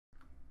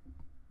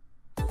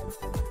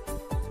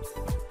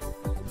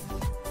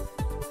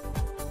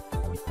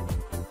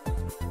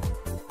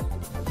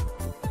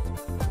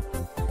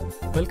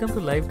Welcome to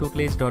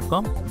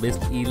livetutelage.com,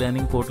 best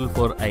e-learning portal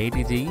for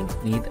IIT JEE,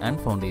 NEET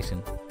and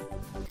Foundation.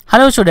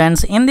 Hello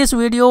students, in this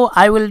video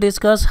I will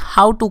discuss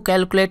how to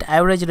calculate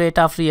average rate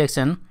of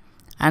reaction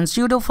and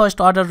pseudo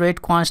first order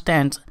rate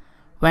constants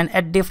when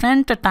at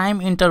different time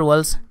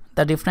intervals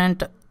the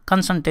different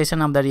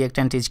concentration of the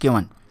reactant is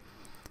given.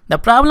 The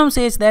problem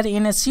says that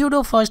in a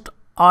pseudo first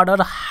order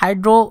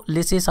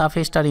hydrolysis of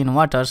ester in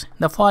waters,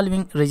 the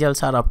following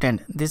results are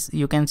obtained. This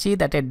you can see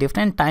that at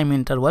different time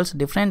intervals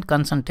different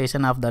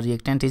concentration of the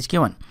reactant is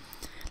given.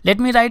 Let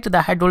me write the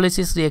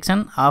hydrolysis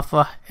reaction of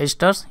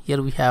esters.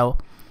 Here we have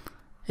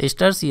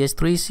ester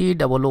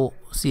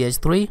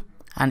CH3COOCH3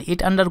 and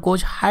it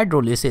undergoes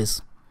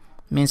hydrolysis,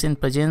 means in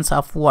presence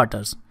of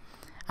waters,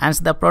 and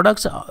the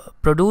products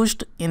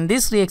produced in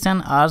this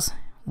reaction are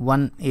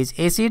one is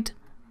acid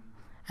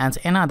and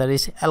another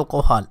is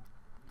alcohol.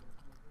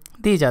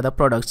 These are the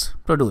products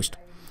produced.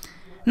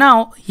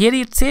 Now here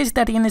it says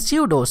that in a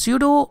pseudo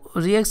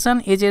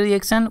reaction is a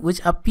reaction which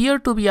appear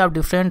to be of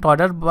different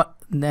order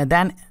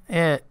than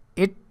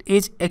it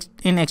is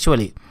in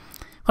actually.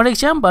 For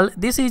example,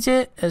 this is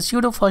a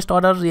pseudo first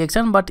order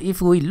reaction, but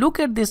if we look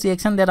at this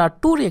reaction, there are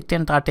two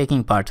reactants are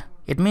taking part.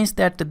 It means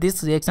that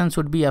this reaction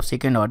should be of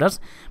second orders,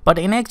 but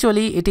in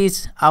actually it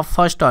is of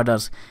first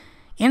orders.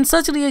 In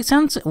such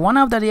reactions, one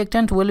of the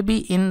reactant will be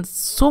in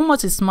so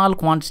much small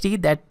quantity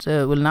that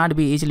will not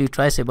be easily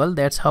traceable.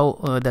 That's how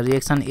the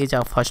reaction is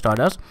of first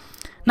orders.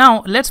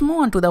 Now let's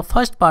move on to the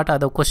first part of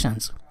the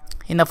questions.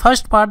 In the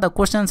first part, the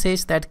question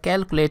says that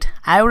calculate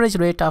average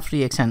rate of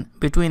reaction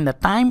between the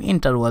time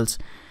intervals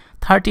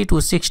 30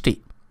 to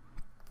 60.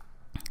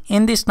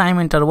 In this time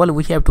interval,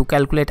 we have to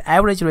calculate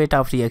average rate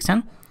of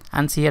reaction,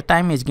 and here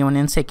time is given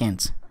in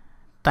seconds,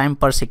 time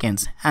per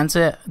seconds, and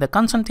the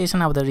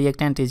concentration of the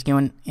reactant is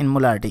given in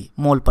molarity,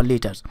 mole per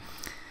liters.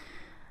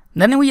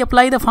 Then we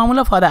apply the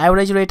formula for the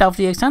average rate of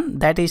reaction,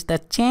 that is the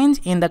change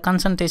in the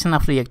concentration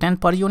of reactant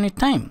per unit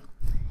time.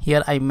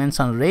 Here I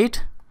mention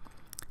rate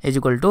is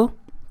equal to,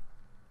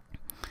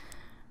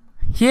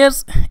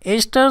 here's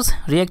esters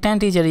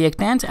reactant is a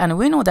reactant, and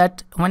we know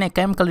that when a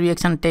chemical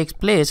reaction takes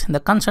place, the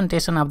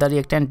concentration of the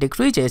reactant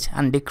decreases,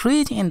 and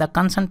decrease in the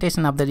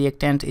concentration of the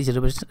reactant is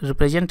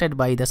represented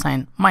by the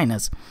sign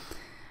minus.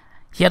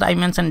 Here I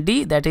mentioned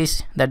D, that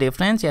is the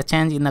difference, a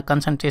change in the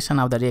concentration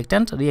of the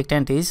reactant.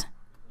 Reactant is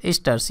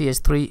ester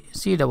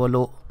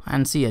CH3COO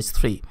and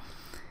CH3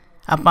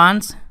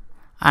 upon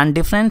and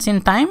difference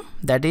in time,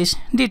 that is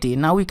dt.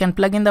 Now we can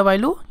plug in the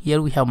value.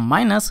 Here we have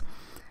minus,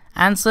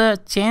 answer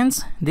change.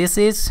 This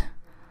is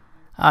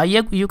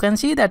you can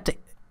see that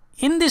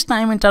in this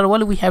time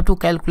interval we have to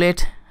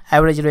calculate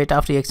average rate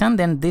of reaction.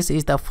 Then this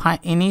is the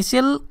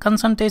initial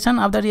concentration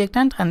of the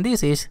reactant, and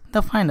this is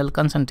the final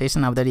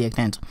concentration of the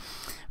reactant.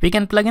 We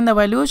can plug in the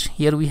values.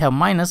 Here we have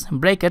minus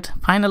bracket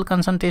final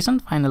concentration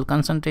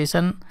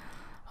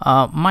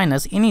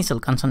minus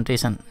initial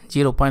concentration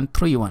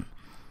 0.31,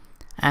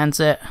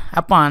 and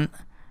upon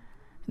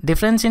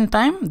difference in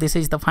time, this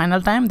is the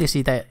final time, this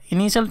is the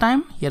initial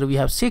time. Here we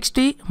have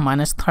 60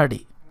 minus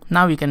 30.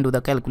 Now we can do the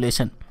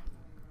calculation.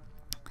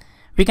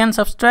 We can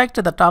subtract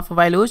the top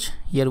values.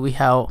 Here we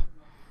have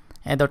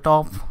at the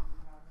top,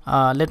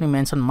 let me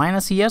mention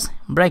minus here,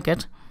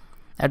 bracket.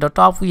 At the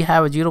top we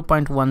have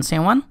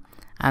 0.17,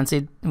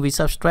 and we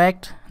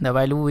subtract the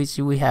value which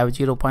we have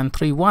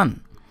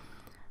 0.31,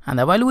 and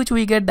the value which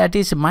we get, that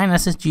is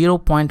minus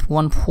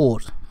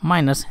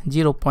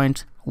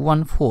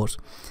 0.14,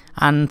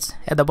 and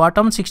at the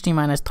bottom 60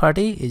 minus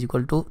 30 is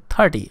equal to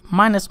 30.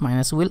 Minus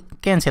will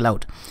cancel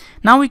out.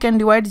 Now we can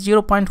divide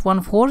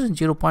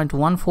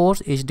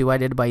 0.14 is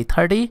divided by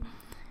 30.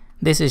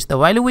 This is the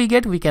value we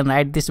get. We can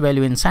write this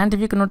value in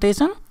scientific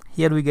notation.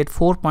 Here we get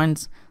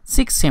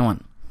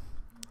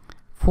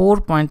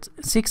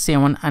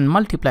 4.67 and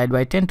multiplied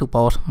by 10 to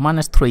power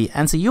minus 3,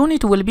 and the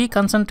unit will be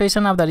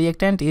concentration of the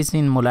reactant is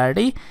in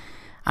molarity,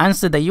 and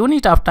so the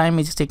unit of time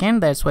is second.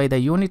 That's why the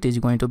unit is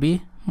going to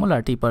be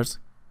molarity per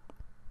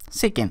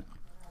second.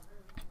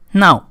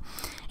 Now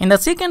in the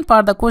second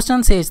part, the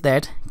question says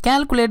that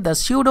calculate the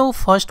pseudo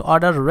first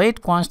order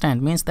rate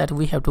constant, means that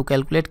we have to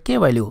calculate K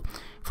value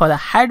for the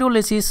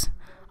hydrolysis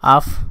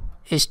of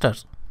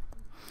esters.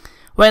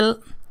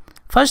 Well,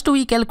 first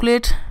we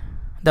calculate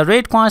the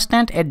rate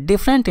constant at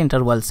different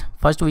intervals.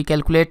 First we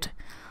calculate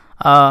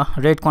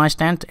rate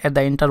constant at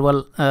the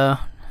interval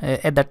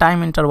at the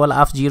time interval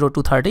of 0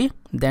 to 30,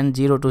 then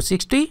 0 to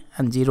 60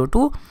 and 0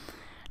 to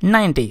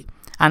 90,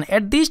 and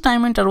at these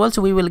time intervals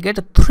we will get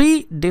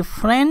three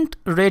different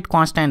rate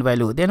constant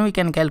value. Then we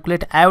can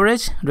calculate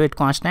average rate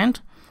constant.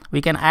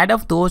 We can add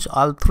up those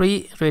all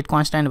three rate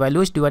constant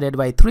values divided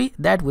by 3,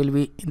 that will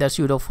be the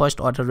pseudo first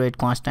order rate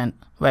constant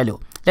value.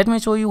 Let me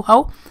show you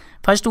how.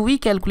 First we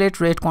calculate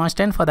rate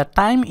constant for the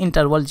time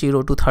interval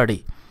 0 to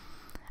 30,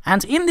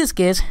 and in this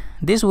case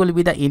this will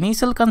be the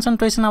initial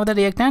concentration of the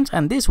reactant,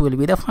 and this will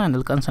be the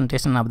final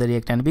concentration of the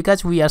reactant,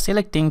 because we are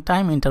selecting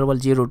time interval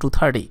 0 to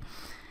 30.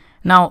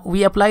 Now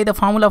we apply the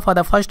formula for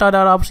the first order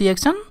of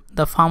reaction.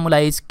 The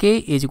formula is K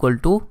is equal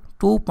to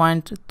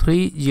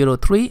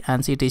 2.303,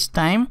 and it is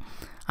time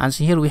and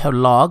so here we have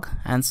log,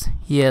 and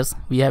here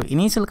we have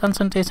initial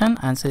concentration,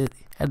 and so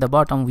at the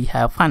bottom we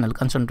have final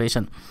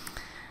concentration.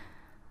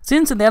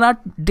 Since there are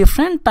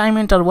different time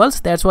intervals,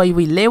 that's why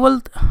we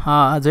labeled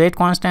the rate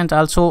constant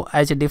also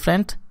as a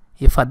different.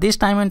 If for this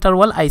time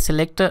interval I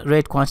select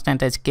rate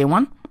constant as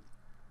K1,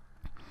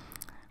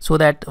 so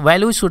that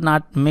values should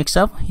not mix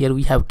up. Here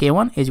we have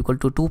K1 is equal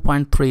to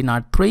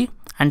 2.303,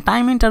 and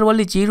time interval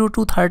is 0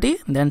 to 30,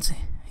 then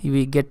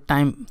we get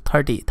time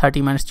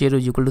 30 minus 0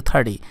 is equal to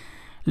 30.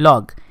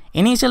 Log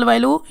initial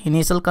value,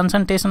 initial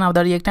concentration of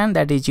the reactant,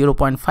 that is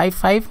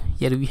 0.55.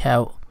 Here we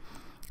have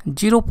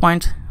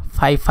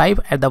 0.55.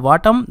 At the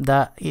bottom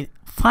the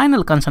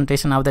final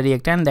concentration of the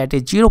reactant, that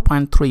is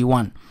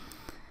 0.31,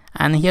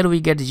 and here we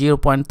get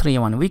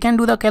 0.31. We can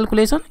do the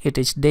calculation, it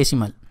is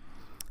decimal.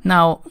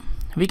 Now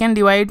we can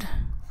divide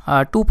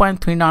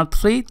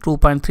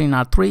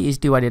 2.303 is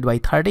divided by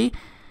 30.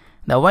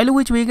 The value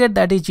which we get,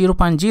 that is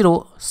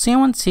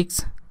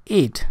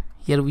 0.0768.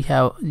 Here we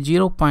have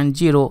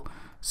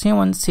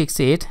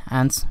 0.0768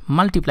 and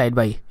multiplied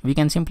by, we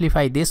can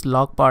simplify this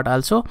log part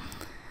also.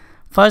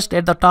 First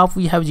at the top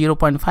we have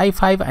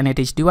 0.55 and it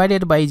is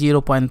divided by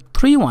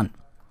 0.31.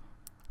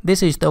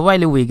 This is the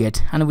value we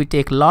get, and we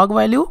take log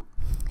value.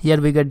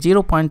 Here we get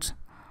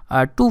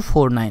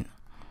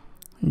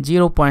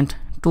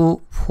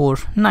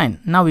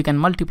 0.249. Now we can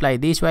multiply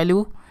this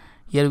value.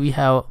 Here we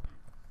have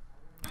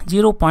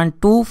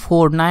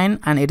 0.249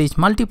 and it is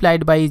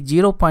multiplied by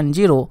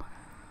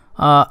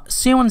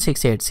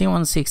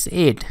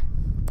 0.0768.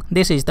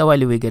 This is the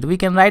value we get. We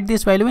can write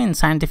this value in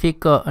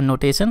scientific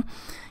notation.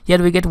 Here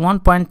we get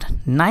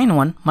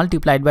 1.91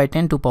 multiplied by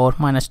 10 to power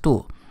minus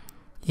 2.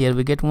 Here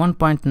we get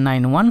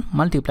 1.91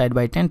 multiplied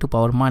by 10 to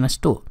power minus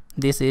 2.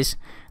 This is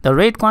the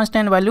rate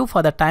constant value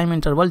for the time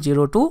interval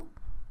 0 to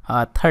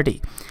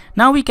 30.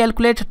 Now we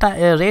calculate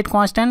rate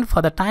constant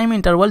for the time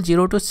interval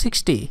 0 to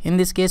 60. In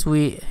this case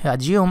we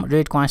assume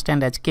rate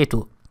constant as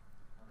K2.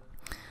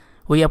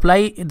 We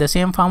apply the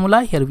same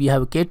formula. Here we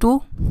have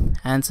K2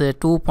 and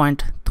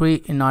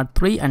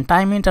 2.303, and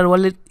time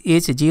interval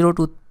is 0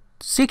 to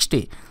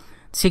 60.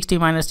 60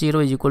 minus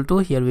 0 is equal to,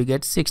 here we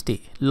get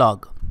 60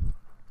 log.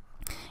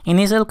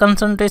 Initial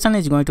concentration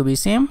is going to be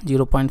same,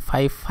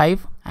 0.55,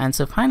 and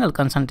so final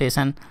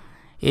concentration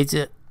is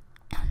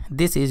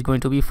this is going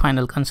to be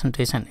final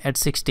concentration at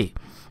 60,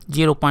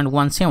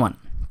 0.17.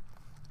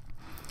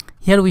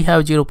 Here we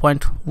have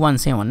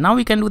 0.17. Now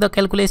we can do the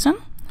calculation.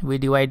 We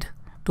divide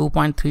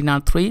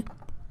 2.303.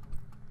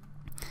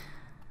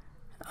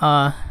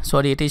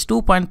 It is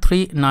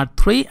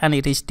 2.303 and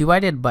it is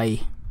divided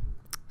by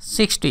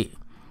 60.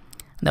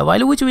 The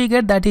value which we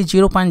get, that is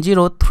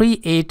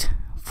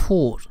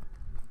 0.0384.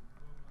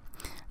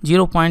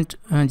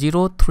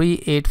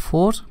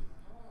 0.0384.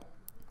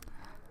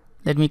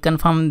 Let me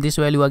confirm this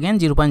value again,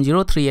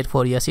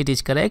 0.0384. Yes, it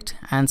is correct.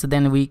 And so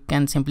then we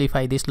can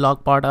simplify this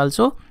log part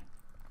also.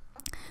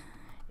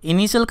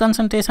 Initial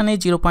concentration is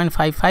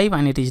 0.55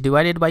 and it is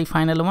divided by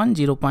final one,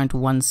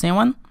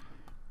 0.17.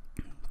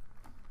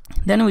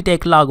 Then we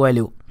take log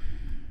value.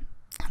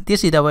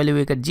 This is the value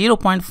we get,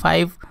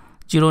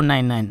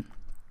 0.5099.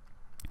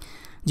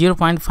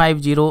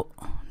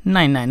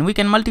 0.5099. We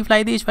can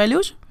multiply these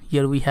values.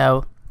 Here we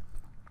have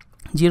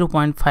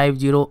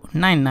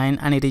 0.5099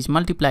 and it is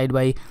multiplied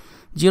by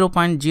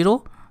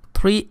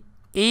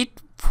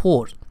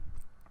 0.0384,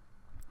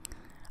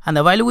 and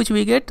the value which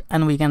we get,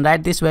 and we can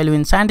write this value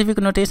in scientific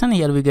notation.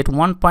 Here we get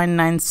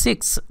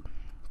 1.96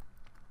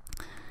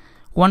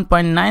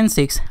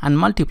 and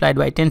multiplied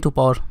by 10 to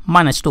power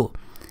minus 2.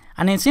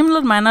 And in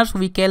similar manner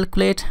we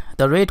calculate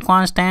the rate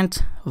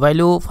constant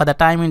value for the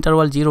time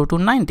interval 0 to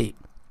 90.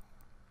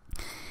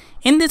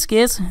 In this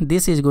case,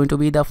 this is going to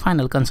be the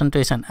final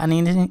concentration, and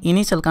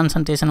initial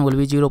concentration will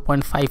be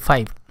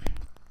 0.55.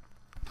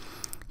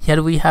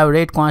 Here we have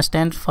rate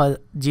constant for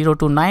 0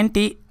 to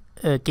 90,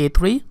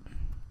 K3.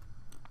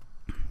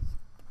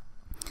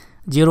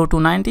 0 to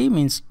 90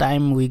 means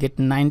time we get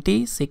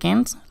 90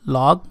 seconds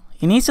log.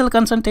 Initial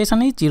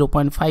concentration is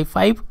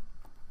 0.55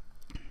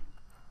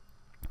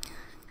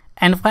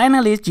 and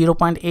final is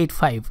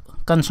 0.85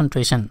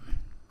 concentration.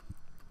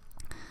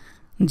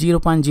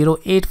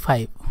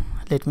 0.085.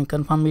 Let me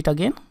confirm it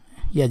again.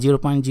 Yeah,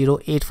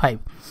 0.085.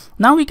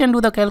 Now we can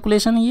do the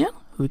calculation here.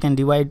 We can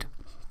divide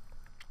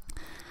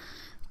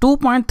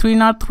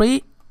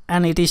 2.303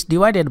 and it is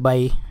divided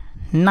by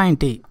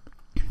 90.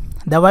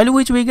 The value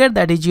which we get,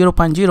 that is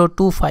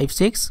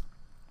 0.0256.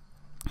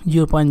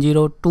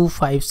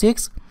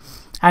 0.0256,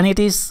 and it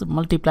is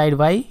multiplied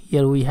by,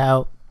 here we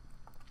have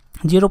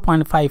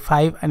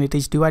 0.55 and it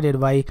is divided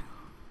by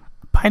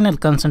final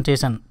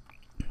concentration.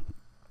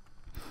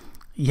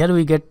 Here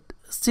we get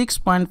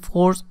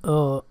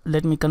 6.4.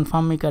 Let me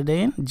confirm it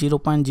again.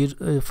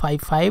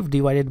 0.055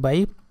 divided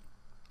by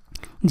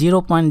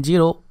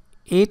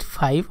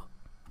 0.085,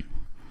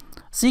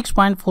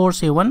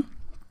 6.47.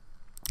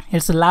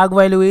 Its log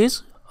value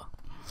is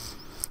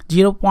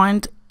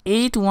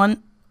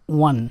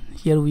 0.811.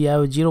 Here we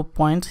have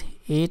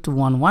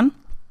 0.811.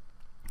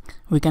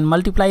 We can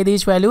multiply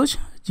these values.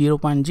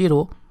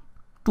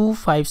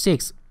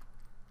 0.0256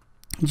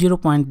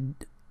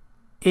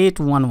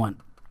 0.811.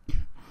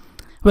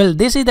 Well,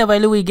 this is the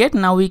value we get.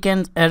 Now we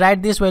can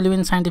write this value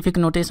in scientific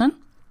notation.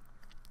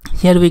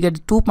 Here we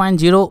get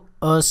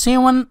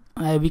 2.07.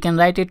 We can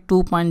write it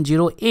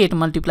 2.08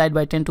 multiplied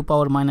by 10 to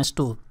power minus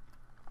 2.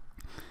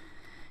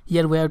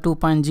 Here we have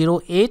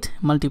 2.08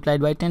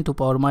 multiplied by 10 to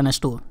power minus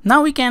 2.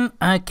 Now we can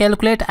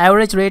calculate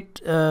average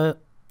rate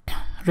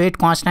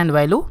constant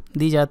value.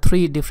 These are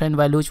three different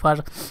values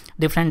for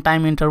different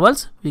time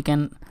intervals. We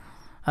can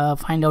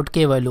find out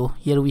k value.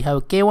 Here we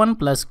have k1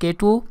 plus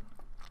k2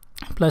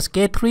 plus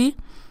k3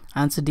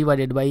 and so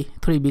divided by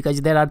 3,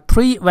 because there are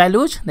three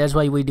values, that's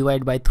why we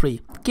divide by 3.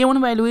 K1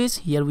 value is,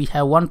 here we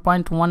have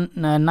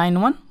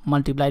 1.191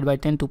 multiplied by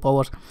 10 to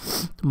power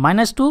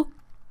minus 2.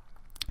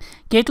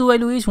 K2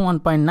 value is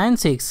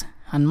 1.96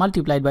 and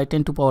multiplied by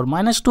 10 to power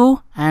minus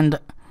 2, and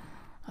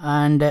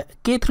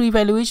K3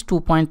 value is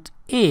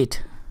 2.8,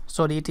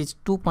 sorry, it is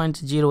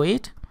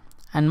 2.08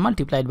 and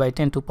multiplied by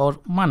 10 to power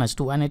minus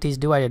 2, and it is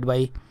divided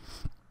by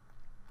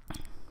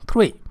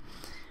 3.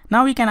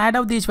 Now we can add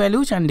up these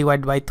values and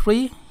divide by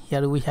 3.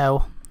 Here we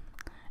have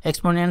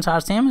exponents are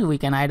same, we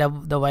can add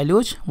up the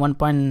values.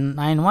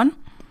 1.91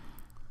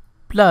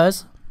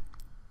 plus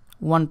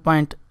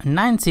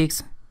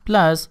 1.96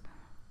 plus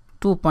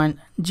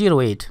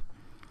 2.08.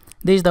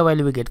 This is the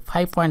value we get,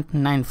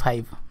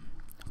 5.95.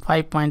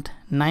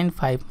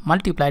 5.95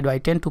 multiplied by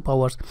 10 to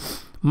power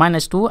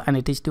minus 2, and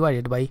it is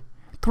divided by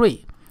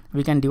 3.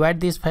 We can divide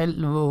this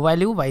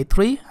value by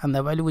 3, and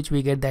the value which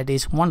we get, that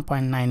is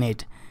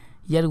 1.98.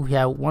 Here we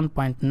have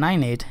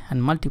 1.98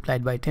 and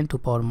multiplied by 10 to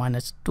power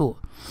minus 2.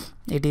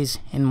 It is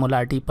in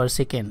molarity per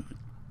second.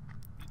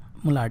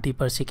 Molarity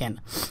per second.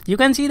 You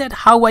can see that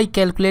how I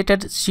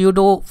calculated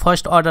pseudo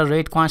first order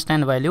rate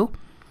constant value.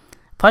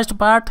 First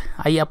part,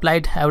 I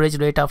applied average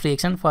rate of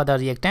reaction for the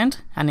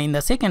reactant, and in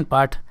the second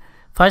part,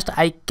 first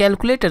I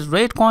calculated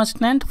rate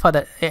constant for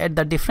the at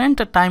the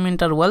different time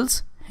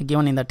intervals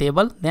given in the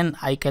table. Then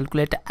I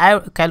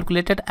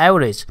calculated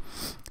average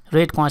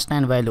rate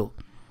constant value.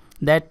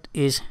 That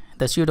is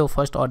the pseudo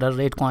first order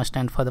rate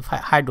constant for the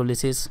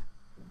hydrolysis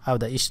of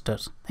the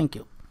esters. Thank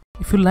you.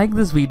 If you like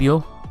this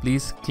video,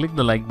 please click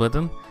the like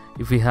button.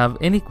 If you have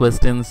any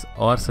questions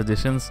or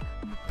suggestions,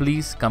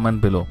 please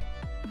comment below.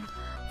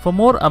 For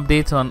more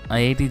updates on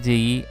IIT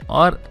JEE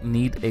or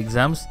NEET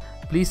exams,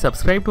 please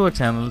subscribe to our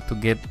channel to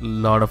get a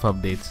lot of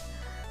updates.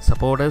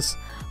 Support us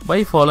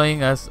by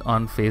following us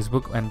on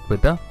Facebook and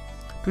Twitter.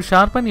 To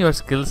sharpen your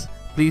skills,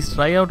 please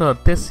try out our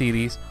test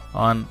series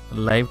on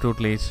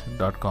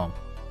livetutelage.com.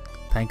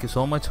 Thank you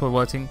so much for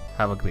watching.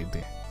 Have a great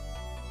day.